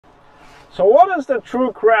So what is the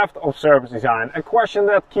true craft of service design? A question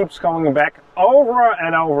that keeps coming back over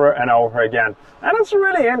and over and over again. And it's a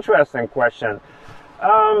really interesting question.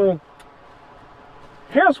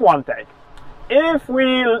 Here's one take. If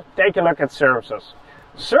we take a look at services,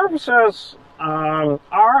 services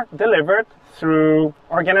are delivered through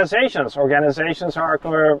organizations. Organizations are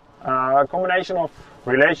a combination of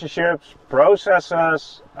relationships,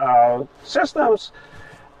 processes, systems,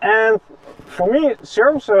 and for me,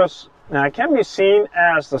 services can be seen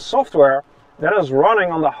as the software that is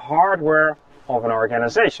running on the hardware of an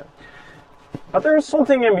organization. But there is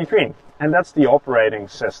something in between, and that's the operating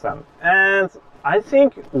system. And I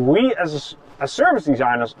think we as service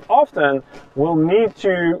designers often will need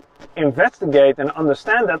to investigate and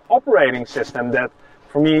understand that operating system that,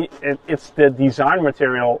 for me, it's the design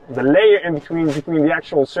material, the layer in between the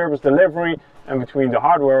actual service delivery and between the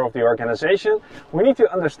hardware of the organization. We need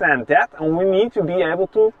to understand that, and we need to be able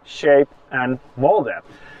to shape and mold that.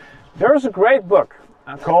 There's a great book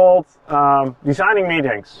called Designing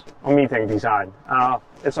Meetings, or Meeting Design.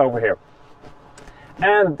 It's over here.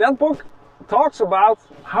 And that book talks about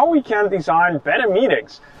how we can design better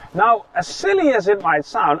meetings. Now, as silly as it might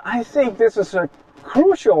sound, I think this is a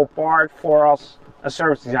crucial part for us as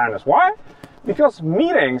service designers. Why? Because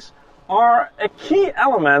meetings are a key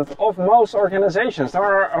element of most organizations. They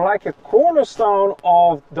are like a cornerstone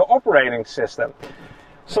of the operating system.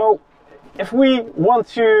 So if we want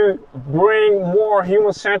to bring more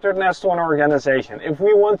human-centeredness to an organization, if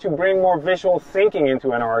we want to bring more visual thinking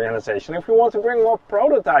into an organization, if we want to bring more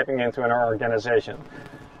prototyping into an organization,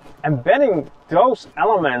 embedding those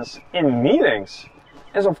elements in meetings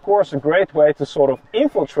is of course a great way to sort of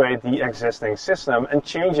infiltrate the existing system and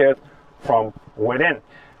change it from within.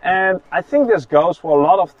 And I think this goes for a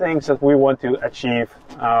lot of things that we want to achieve,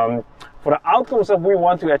 for the outcomes that we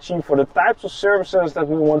want to achieve, for the types of services that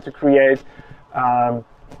we want to create.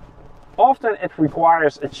 Often it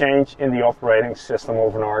requires a change in the operating system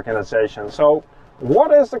of an organization. So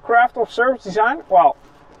what is the craft of service design? Well,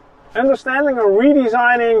 understanding and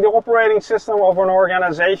redesigning the operating system of an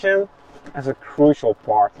organization is a crucial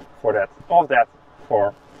part for that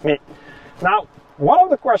for me. Now, one of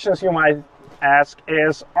the questions you might ask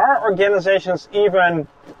is, are organizations even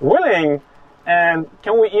willing, and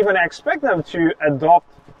can we even expect them to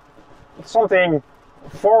adopt something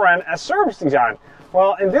foreign as service design?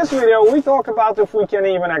 Well, in this video we talk about if we can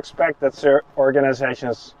even expect that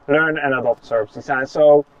organizations learn and adopt service design.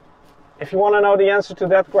 So if you want to know the answer to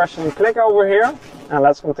that question, click over here and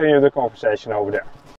let's continue the conversation over there.